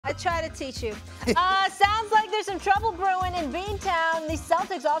I try to teach you. Sounds like there's some trouble brewing in Beantown. The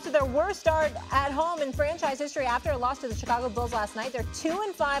Celtics off to their worst start at home in franchise history after a loss to the Chicago Bulls last night. They're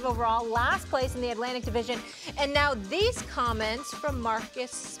 2-5 overall, last place in the Atlantic Division. And now these comments from Marcus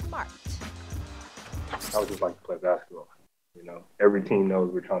Smart. I would just like to play basketball. You know, every team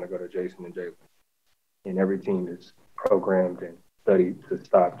knows we're trying to go to Jason and Jalen. And every team is programmed and studied to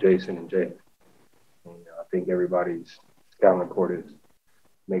stop Jason and Jalen. And I think everybody's scouting report is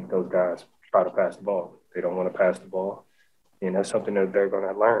make those guys try to pass the ball. They don't want to pass the ball. And that's something that they're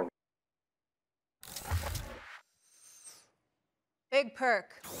going to learn. Big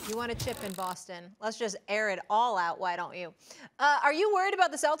Perk, you want to chip in Boston. Let's just air it all out, why don't you? Are you worried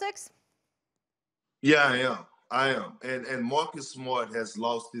about the Celtics? Yeah, I am. And Marcus Smart has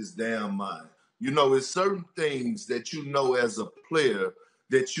lost his damn mind. You know, it's certain things that you know as a player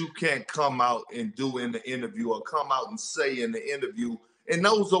that you can't come out and do in the interview or come out and say in the interview. And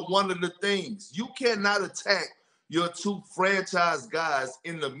those are one of the things. You cannot attack your two franchise guys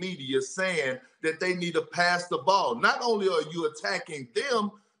in the media saying that they need to pass the ball. Not only are you attacking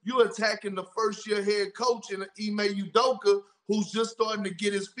them, you're attacking the first-year head coach in Ime Udoka, who's just starting to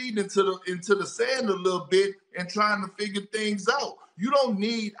get his feet into the sand a little bit and trying to figure things out. You don't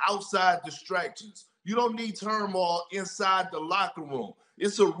need outside distractions. You don't need turmoil inside the locker room.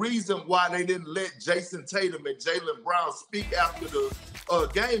 It's a reason why they didn't let Jason Tatum and Jaylen Brown speak after the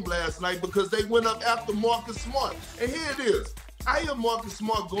game last night, because they went up after Marcus Smart. And here it is. I hear Marcus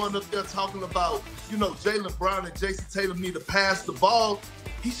Smart going up there talking about, you know, Jaylen Brown and Jason Tatum need to pass the ball.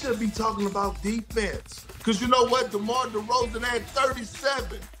 He should be talking about defense. Because you know what? DeMar DeRozan had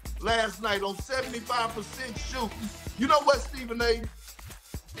 37 last night on 75% shooting. You know what, Stephen A.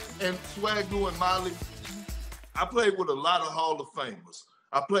 and Swagoo and Molly? I played with a lot of Hall of Famers.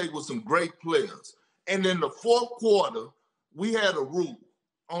 I played with some great players. And in the fourth quarter, we had a rule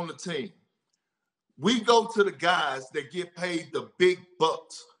on the team. We go to the guys that get paid the big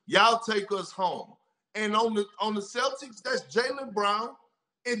bucks. Y'all take us home. And on the Celtics, that's Jaylen Brown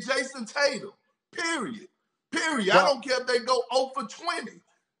and Jason Tatum. Period. Well, I don't care if they go 0 for 20.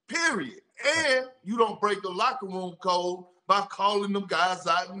 Period. And you don't break the locker room code by calling them guys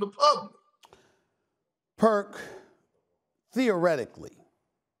out in the public. Perk, theoretically,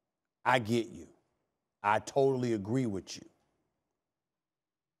 I get you. I totally agree with you.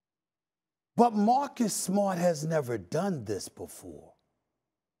 But Marcus Smart has never done this before.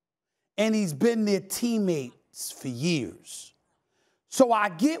 And he's been their teammates for years. So I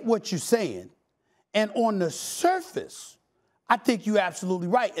get what you're saying. And on the surface, I think you're absolutely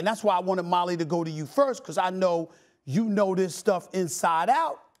right. And that's why I wanted Molly to go to you first, because I know you know this stuff inside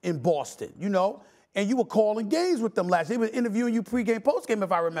out in Boston, you know? And you were calling games with them last year. They were interviewing you pregame, postgame,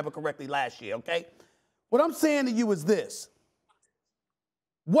 if I remember correctly, last year, okay? What I'm saying to you is this.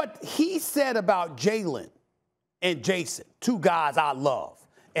 What he said about Jalen and Jason, two guys I love,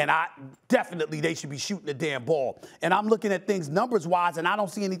 and they should be shooting the damn ball. And I'm looking at things numbers-wise, and I don't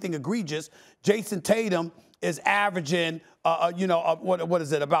see anything egregious. Jason Tatum is averaging, what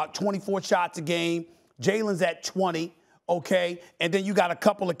is it, about 24 shots a game. Jalen's at 20. Okay, and then you got a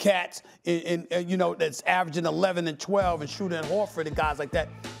couple of cats, that's averaging 11 and 12 and shooting at Horford and guys like that.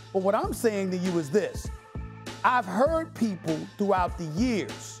 But what I'm saying to you is this. I've heard people throughout the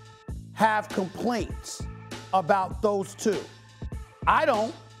years have complaints about those two. I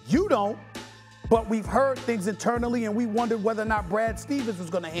don't, you don't, but we've heard things internally and we wondered whether or not Brad Stevens was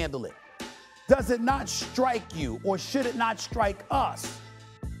going to handle it. Does it not strike you, or should it not strike us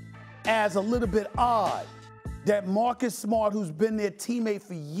as a little bit odd that Marcus Smart, who's been their teammate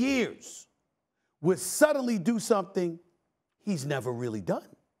for years, would suddenly do something he's never really done?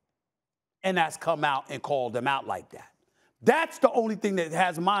 And that's come out and called them out like that. That's the only thing that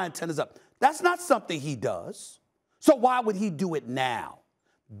has my antennas up. That's not something he does. So why would he do it now?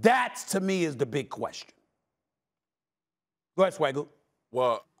 That, to me, is the big question. Go ahead, Swagoo.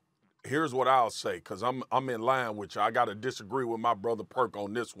 Well, here's what I'll say, because I'm in line with you. I got to disagree with my brother Perk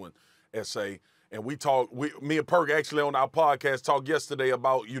on this one, S.A., and me and Perk actually on our podcast talked yesterday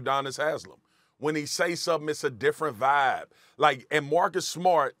about Udonis Haslem. When he says something, it's a different vibe. And Marcus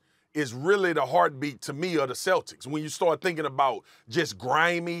Smart is really the heartbeat to me of the Celtics. When you start thinking about just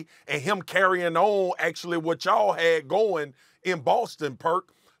grimy and him carrying on actually what y'all had going in Boston,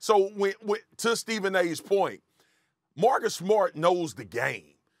 Perk. So to Stephen A's point, Marcus Smart knows the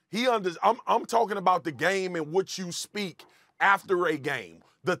game. I'm talking about the game and what you speak after a game.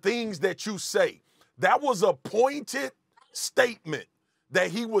 The things that you say. That was a pointed statement that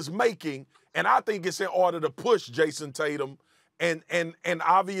he was making, and I think it's in order to push Jason Tatum and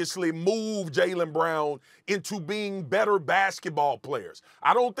obviously move Jaylen Brown into being better basketball players.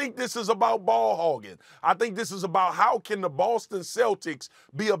 I don't think this is about ball hogging. I think this is about how can the Boston Celtics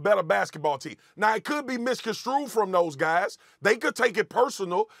be a better basketball team. Now, it could be misconstrued from those guys. They could take it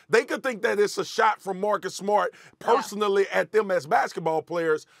personal. They could think that it's a shot from Marcus Smart personally at them as basketball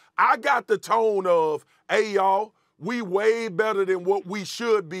players. I got the tone of, hey, y'all, we way better than what we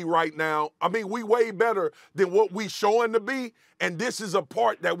should be right now. I mean, we way better than what we showing to be, and this is a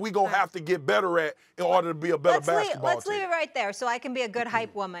part that we going to have to get better at in order to be a better basketball team. Let's leave it right there so I can be a good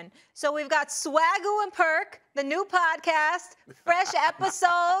hype woman. So we've got Swagoo and Perk, the new podcast, fresh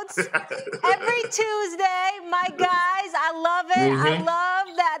episodes every Tuesday. My guys, I love it. I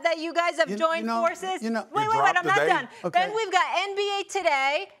love that you guys have joined forces. Wait, I'm not done. Okay. Then we've got NBA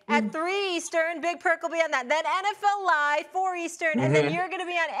Today at 3 Eastern. Big Perk will be on that. Then NFL Live, 4 Eastern. And then you're going to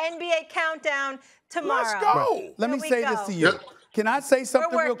be on NBA Countdown tomorrow. Let's go. Let me say this to you. Can I say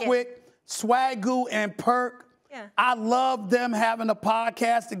something real quick? Swagoo and Perk. Yeah. I love them having a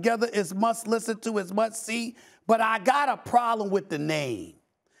podcast together. It's must listen to, it's must see. But I got a problem with the name.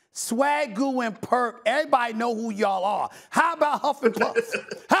 Swagoo and Perk, everybody know who y'all are. How about Huff and Puff?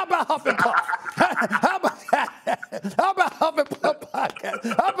 How about Huff and Puff? How about that? How about Huff and Puff podcast?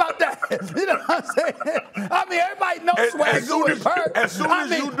 How about that? You know what I'm saying? I mean, everybody knows Swagoo and Perk. As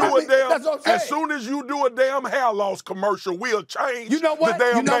soon as you do a damn hair loss commercial, we'll change the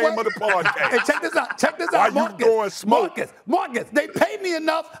damn name of the podcast. Hey, check this out. Check this out, Marcus. Marcus, they pay me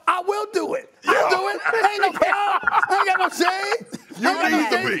enough. I will do it. I'll do it. Ain't no problem. I ain't got no shame. You need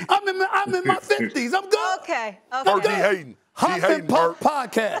to be. I'm in my 50s. I'm good. Okay. Perk, he hating. Huff and Puff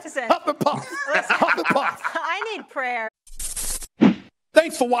podcast. Listen. Huff and Puff. Huff and Puff. I need prayer.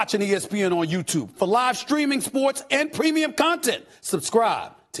 Thanks for watching ESPN on YouTube. For live streaming, sports, and premium content,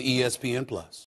 subscribe to ESPN+.